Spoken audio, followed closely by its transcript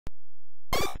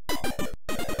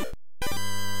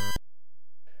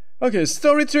Okay,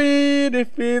 story 3,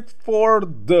 defeat 4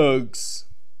 dogs.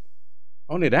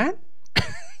 Only that?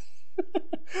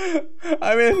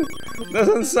 I mean,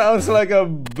 doesn't sound like a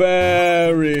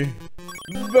very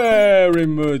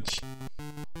much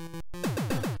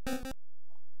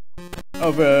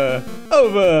of a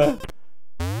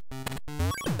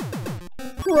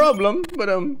problem, but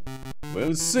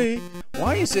we'll see.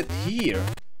 Why is it here?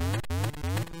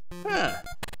 Huh?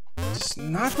 Just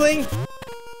nothing?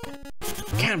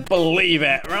 Can't believe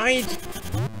it, right?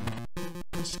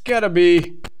 It's gotta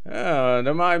be.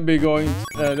 There might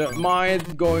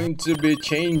going to be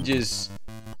changes.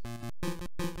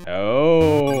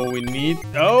 Oh, we need.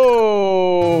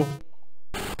 Oh,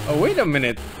 wait a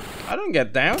minute. I don't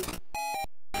get down.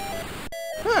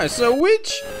 Huh? So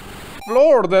which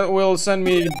floor that will send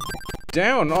me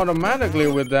down automatically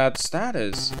with that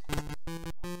status?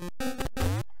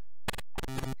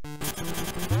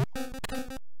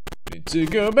 To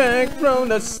go back from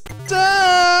the start.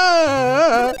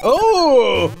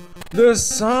 Oh, the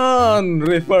sun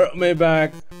referred me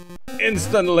back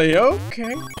instantly.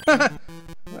 Okay.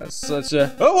 That's such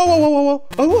a. Oh,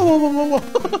 whoa.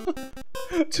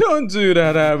 Don't do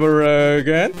that ever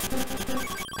again.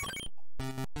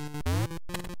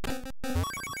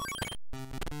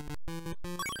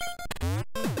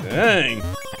 Dang.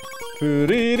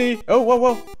 Oh,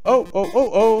 whoa.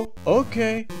 Oh.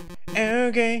 Okay.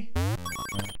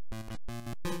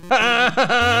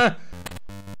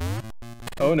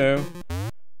 Oh no.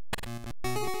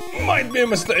 Might be a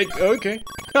mistake. Okay.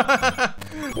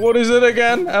 What is it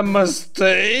again? A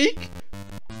mistake?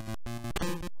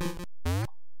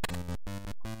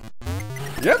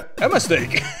 Yep, a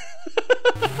mistake.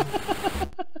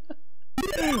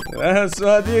 That's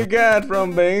what you get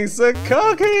from being so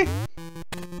cocky.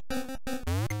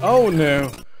 Oh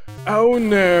no.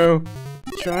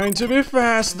 Trying to be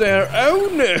fast there. Oh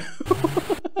no.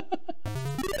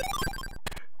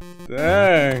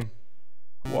 Dang.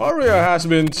 Wario has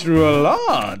been through a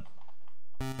lot.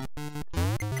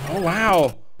 Oh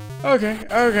wow.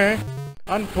 Okay.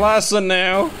 Unpleasant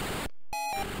now.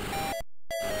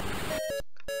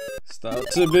 Start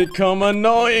to become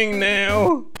annoying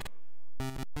now.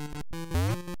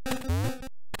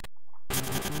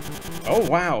 Oh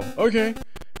wow. Okay,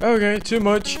 too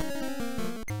much.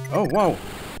 Oh wow.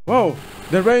 Whoa,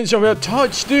 the range of your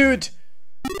touch, dude.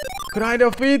 Could I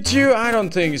defeat you? I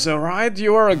don't think so, right?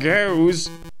 You are a ghost.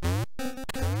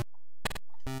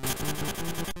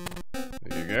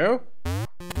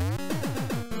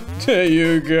 There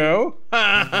you go.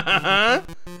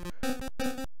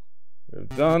 We've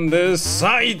done this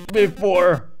site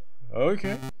before.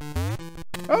 Okay.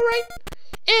 Alright.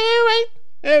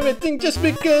 Everything just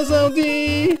because of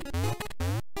the...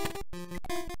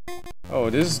 Oh,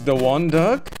 this is the one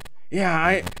duck?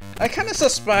 Yeah, I kind of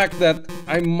suspect that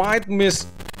I might miss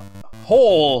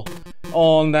hole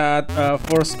on that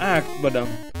first act, but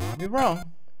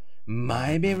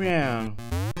might be wrong.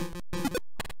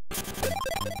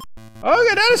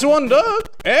 Okay, that is one duck.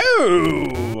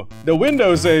 Oh, the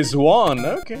window says 1.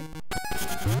 Okay.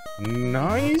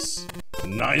 Nice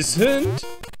hint.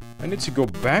 I need to go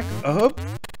back up.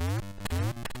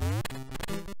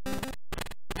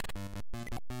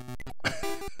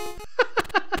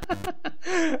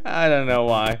 I don't know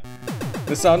why.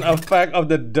 The sound effect of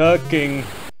the ducking.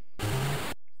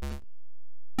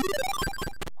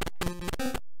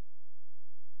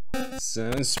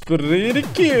 Sounds pretty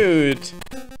cute.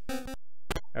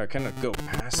 I cannot go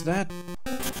past that.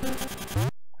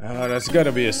 Oh, there's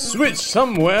gotta be a switch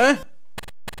somewhere.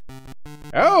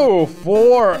 Oh,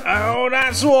 4. Oh,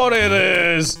 that's what it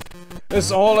is.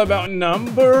 It's all about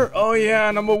number. Oh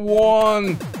yeah, number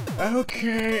 1.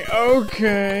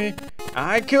 Okay.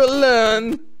 I could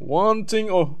learn 1 thing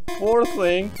or 4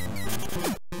 thing.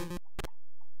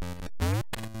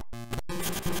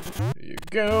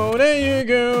 There you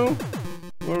go.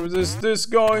 Where is this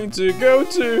going to go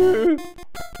to?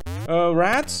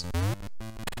 Rats?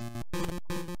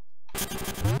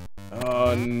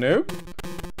 Nope.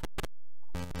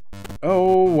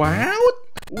 Oh, wow?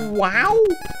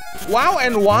 Wow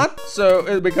and what? So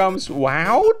it becomes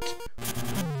wowed?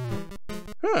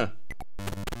 Huh.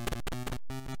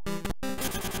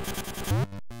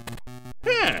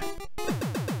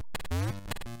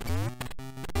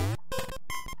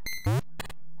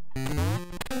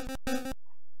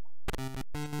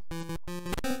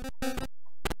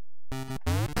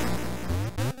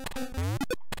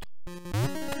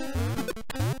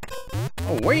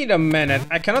 Oh, wait a minute.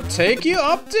 I cannot take you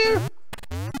up there?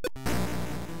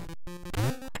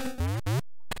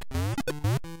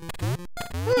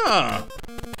 Huh.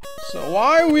 So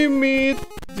why we meet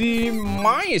the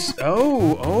mice.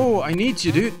 Oh, I need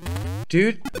you, dude.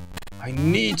 Dude, I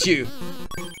need you.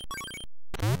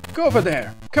 Go over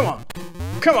there. Come on.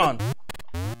 Come on.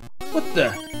 What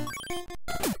the?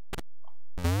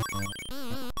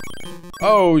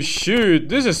 Oh shoot,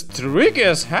 this is tricky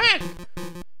as heck.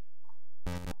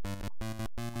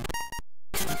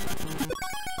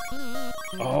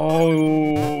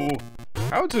 Oh,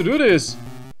 how to do this?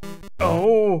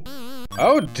 Oh,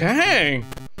 dang.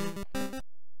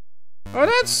 Oh,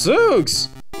 that sucks.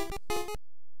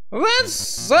 That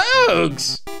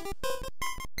sucks.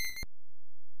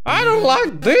 I don't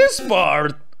like this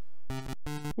part.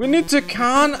 We need to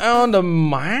count on the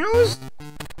mouse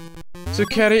to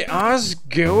carry us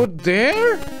go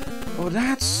there? Oh,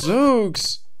 that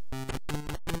sucks.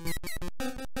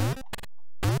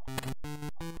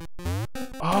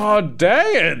 Oh,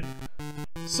 dang it.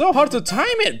 So hard to time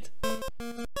it.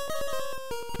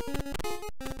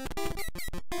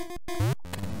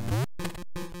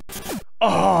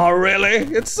 Oh,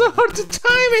 really? It's so hard to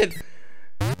time it.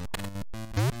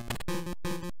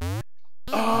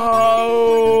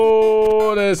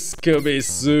 Oh, this could be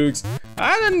sucks.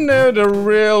 I don't know the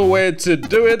real way to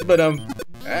do it, but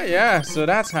yeah, so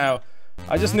that's how.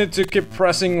 I just need to keep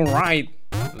pressing right,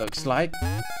 looks like.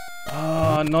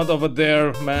 Oh, not over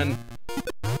there, man.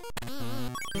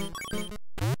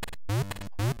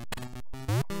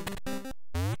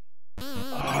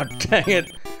 Oh, dang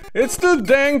it. It's too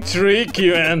dang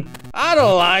tricky, man. I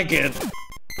don't like it.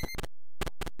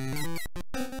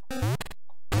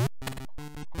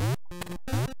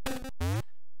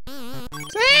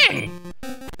 Dang!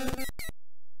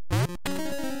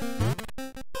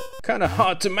 Kinda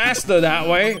hard to master that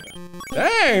way.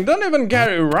 Dang, don't even get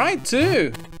it right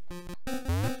too.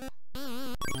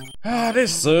 Ah,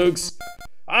 this sucks.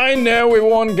 I know we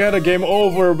won't get a game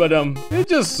over, but it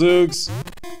just sucks.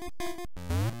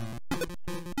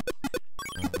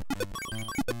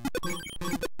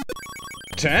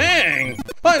 Dang!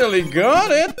 Finally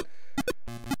got it!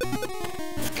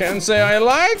 Can't say I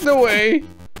like the way.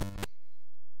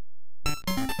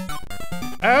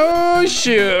 Oh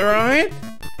shoot, right?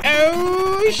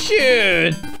 Oh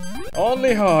shoot!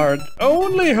 Only hard,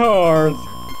 only hard.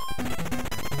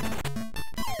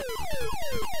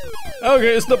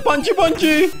 Okay, it's the punchy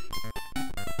punchy.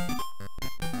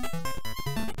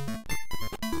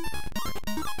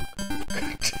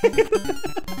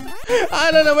 I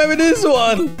don't know, maybe this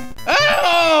one.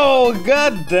 Oh,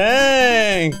 god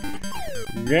dang.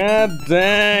 God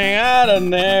dang, I don't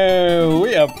know.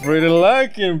 We are pretty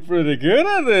lucky and pretty good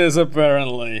at this,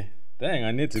 apparently. Dang,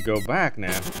 I need to go back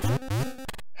now.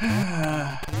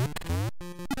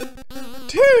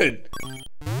 Dude!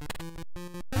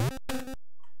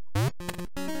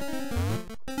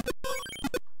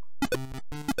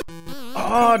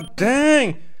 Oh,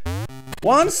 dang!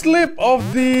 One slip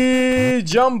of the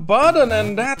jump button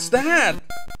and that's that.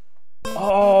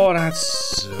 Oh, that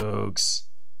sucks.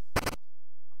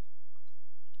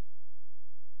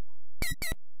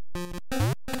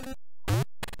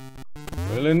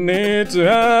 Really need to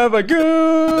have a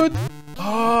good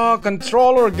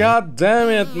controller, god damn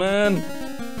it, man.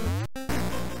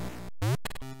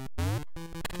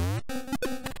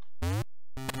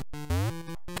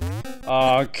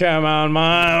 Oh, come on,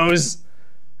 mouse.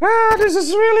 Ah, this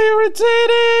is really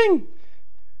irritating.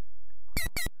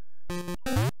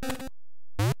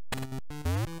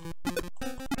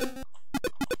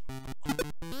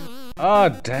 Oh,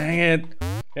 dang it.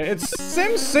 It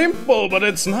seems simple, but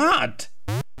it's not.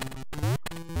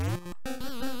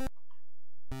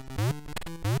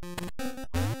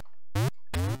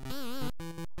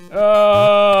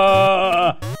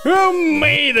 Who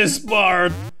made this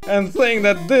part and think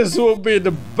that this will be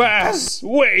the best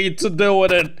way to deal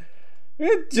with it?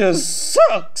 It just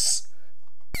sucks.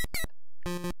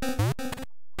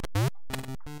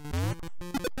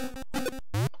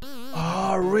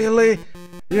 Oh, really?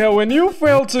 Yeah, when you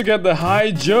fail to get the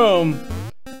high jump,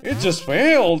 it just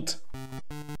failed.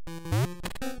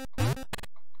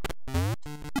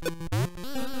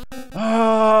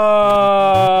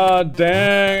 Ah,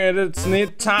 dang it, it's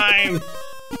need time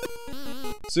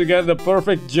to get the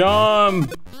perfect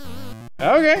jump.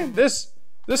 Okay, this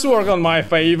worked on my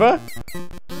favor.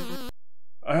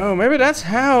 Oh, maybe that's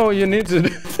how you need to do.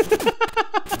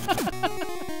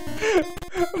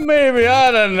 Maybe,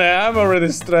 I don't know. I'm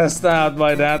already stressed out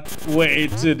by that way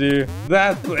to do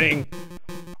that thing.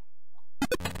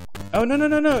 Oh, no, no,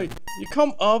 no, no. You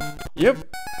come up. Yep,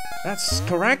 that's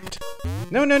correct.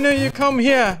 No, no, no, you come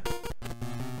here.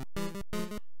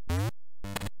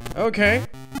 Okay.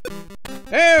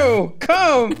 Oh,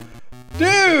 come!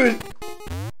 Dude!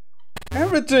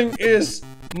 Everything is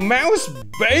mouse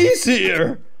base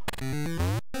here.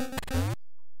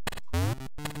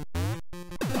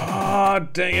 Ah,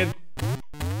 dang it.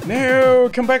 No,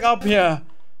 come back up here.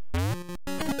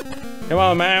 Come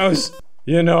on, mouse.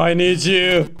 You know I need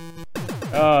you.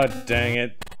 Oh, dang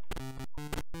it.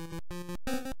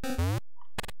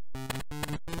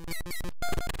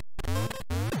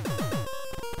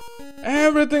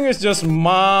 Everything is just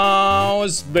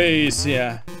mouse base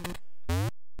here.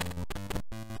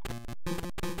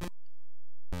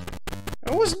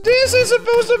 What's this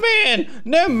supposed to mean?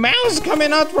 No mouse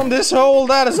coming out from this hole.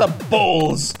 That is a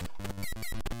balls.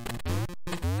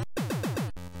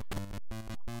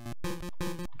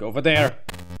 Go over there.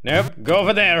 Nope, go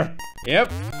over there.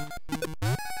 Yep.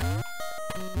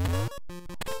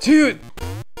 Dude.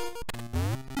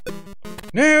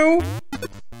 No.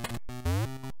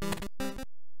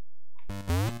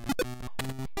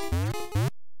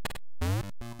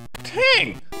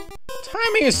 Dang.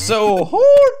 Timing is so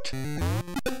hard.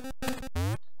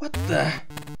 What the?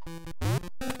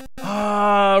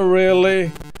 Ah,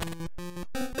 really?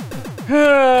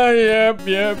 Yep.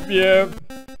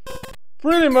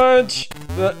 Pretty much,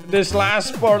 this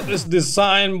last part is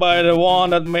designed by the one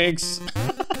that makes...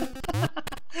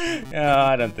 Yeah,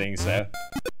 I don't think so.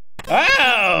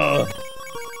 Ow!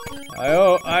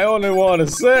 I only want to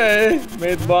say,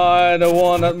 made by the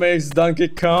one that makes Donkey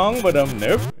Kong, but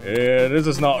nope. This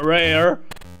is not rare.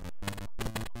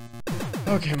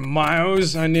 Okay,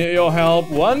 mouse, I need your help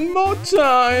one more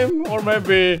time, or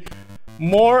maybe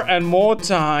more and more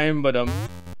time, but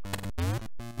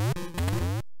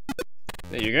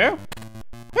there you go.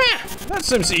 Ah, that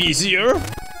seems easier.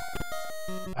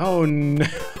 Oh no.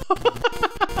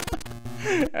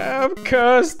 Of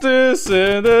course this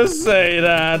is to say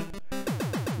that.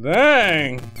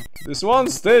 Dang. This one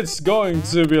stage is going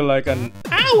to be like an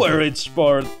hour each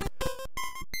part.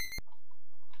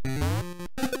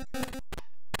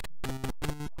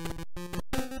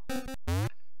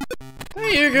 There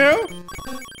you go.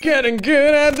 Getting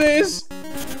good at this.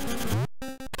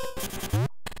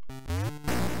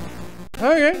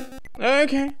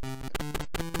 Okay.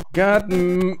 Got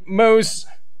most.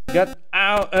 Got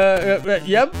out.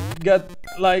 Yep. Got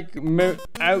like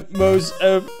most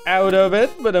out of it.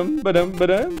 But.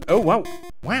 Oh wow.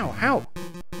 Wow. How?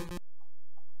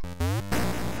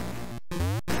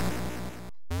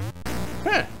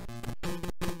 Huh.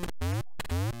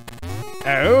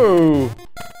 Oh.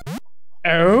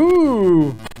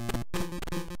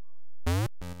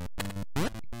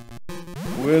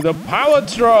 With a power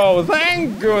throw,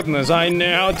 thank goodness I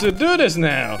know how to do this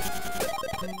now.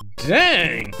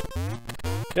 Dang.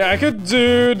 Yeah, I could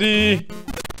do the...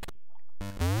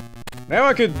 Now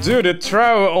I could do the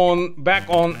throw back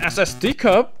on SSD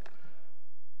cup.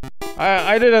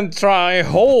 I didn't try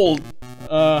hold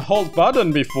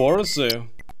button before, so...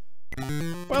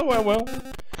 Well.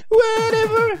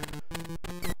 Whatever.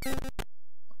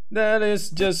 That is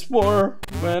just for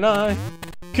when I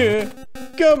could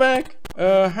go back.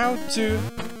 How to...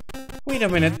 Wait a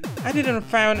minute, I didn't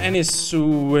find any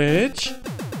switch.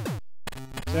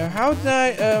 So how did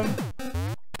I,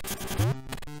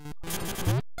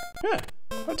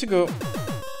 how to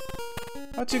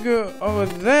go over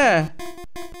there?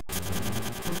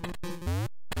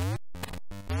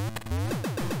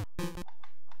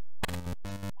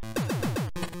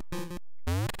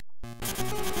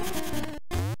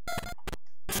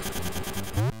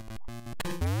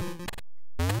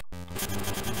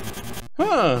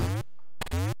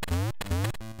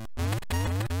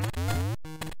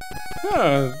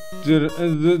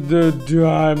 Do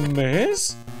I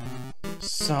miss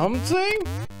something?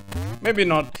 Maybe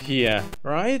not here,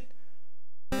 right?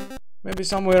 Maybe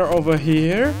somewhere over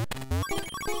here?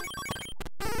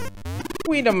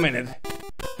 Wait a minute.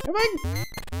 Have I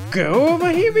go over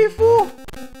here before?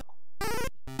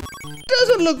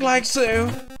 Doesn't look like so.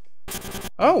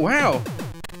 Oh wow.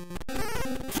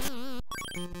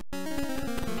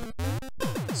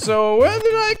 So where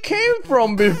did I came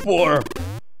from before?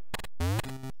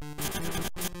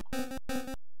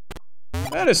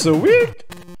 That is so weird.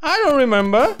 I don't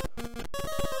remember.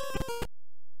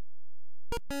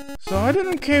 So I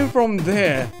didn't came from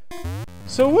there.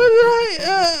 So where did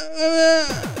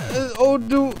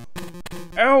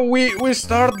I we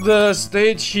start the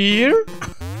stage here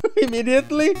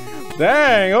immediately?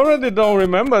 Dang, already don't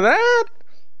remember that.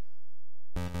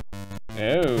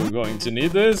 Oh, going to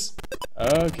need this.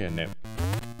 Okay, no.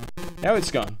 Now it's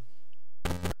gone.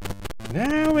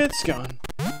 Now it's gone.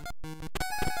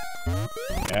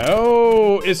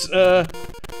 Oh, it's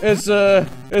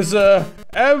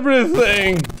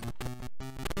everything.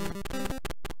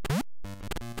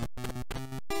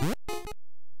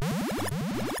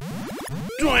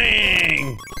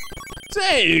 Twang!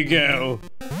 There you go.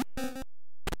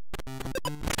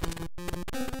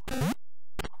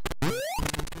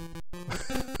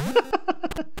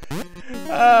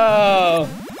 Oh,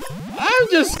 I'm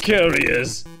just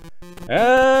curious.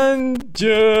 And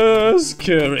just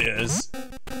curious.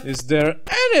 Is there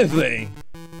anything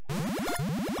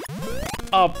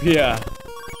up here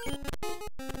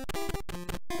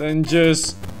than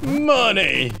just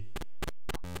money?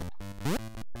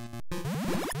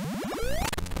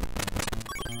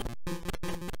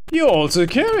 You're also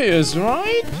curious,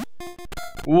 right?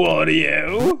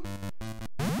 Wario?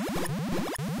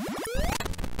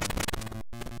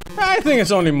 I think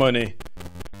it's only money.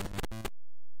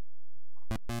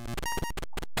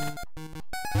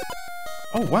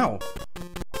 Oh wow.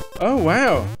 Oh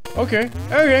wow. Okay,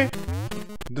 okay.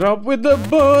 Drop with the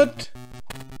butt.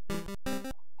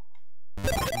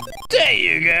 There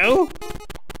you go.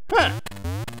 Huh.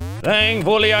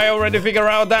 Thankfully I already figured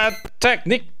out that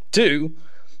technique too.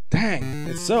 Dang,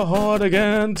 it's so hard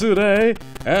again today,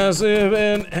 as if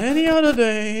in any other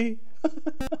day.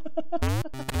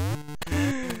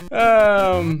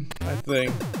 I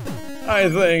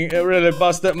think it really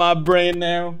busted my brain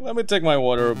now. Let me take my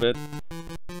water a bit.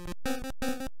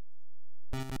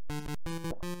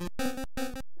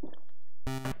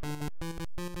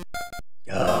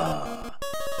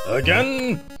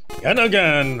 Again and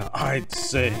again, I'd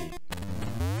say.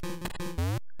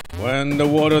 When the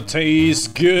water tastes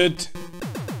good,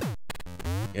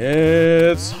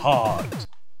 it's hot.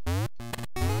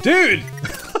 Dude!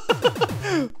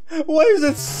 Why is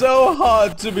it so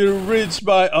hard to be reached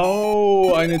by...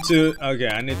 Oh, I need to... Okay,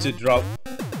 I need to drop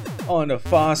on the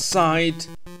far side.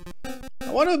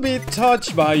 I want to be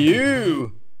touched by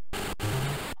you.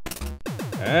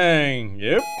 Dang,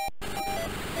 yep.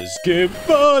 Just keep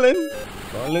falling.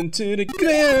 Falling to the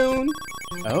ground.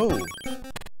 Oh.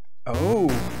 Oh.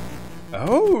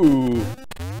 Oh.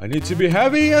 I need to be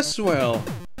heavy as well.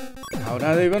 How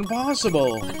that even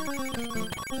possible?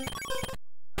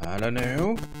 I don't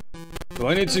know. Do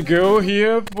I need to go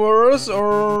here first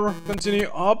or continue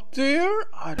up there?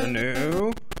 I don't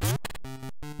know.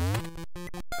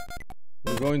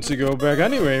 We're going to go back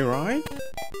anyway, right?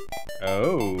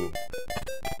 Oh.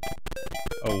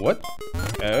 Oh, what?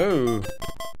 Oh.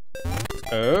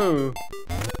 Oh.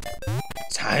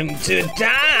 Time to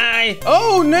die!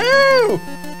 Oh no!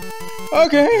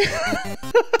 Okay.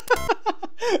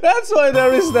 That's why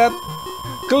there is that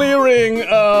clearing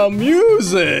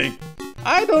music.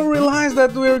 I don't realize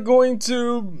that we're going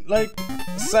to like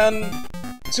send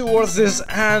towards this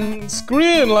end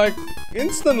screen like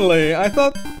instantly. I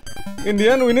thought in the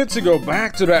end we need to go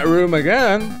back to that room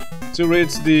again to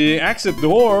reach the exit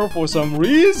door for some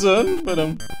reason, but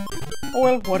oh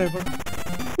well, whatever.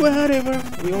 Whatever,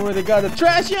 we already got a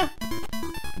treasure.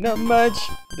 Not much.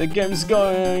 The game's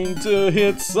going to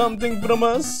hit something from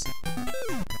us.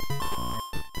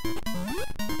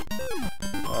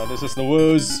 Oh, this is the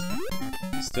woods.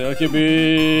 Still could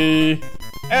be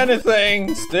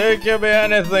anything. Still could be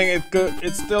anything.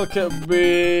 It still could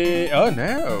be. Oh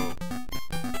no.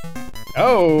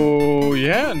 Oh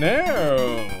yeah,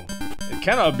 no. It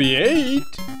cannot be 8. It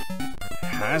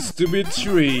has to be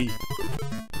 3.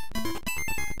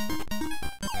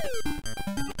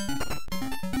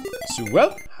 So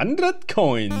 1,200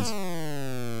 coins.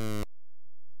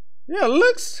 Yeah,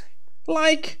 looks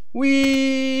like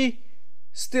we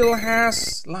still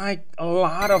has like a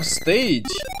lot of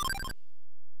stage.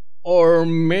 Or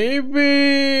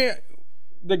maybe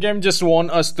the game just want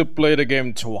us to play the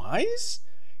game twice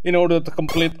in order to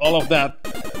complete all of that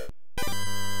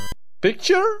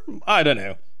picture? I don't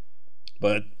know.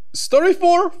 But story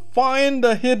 4, find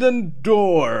the hidden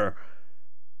door.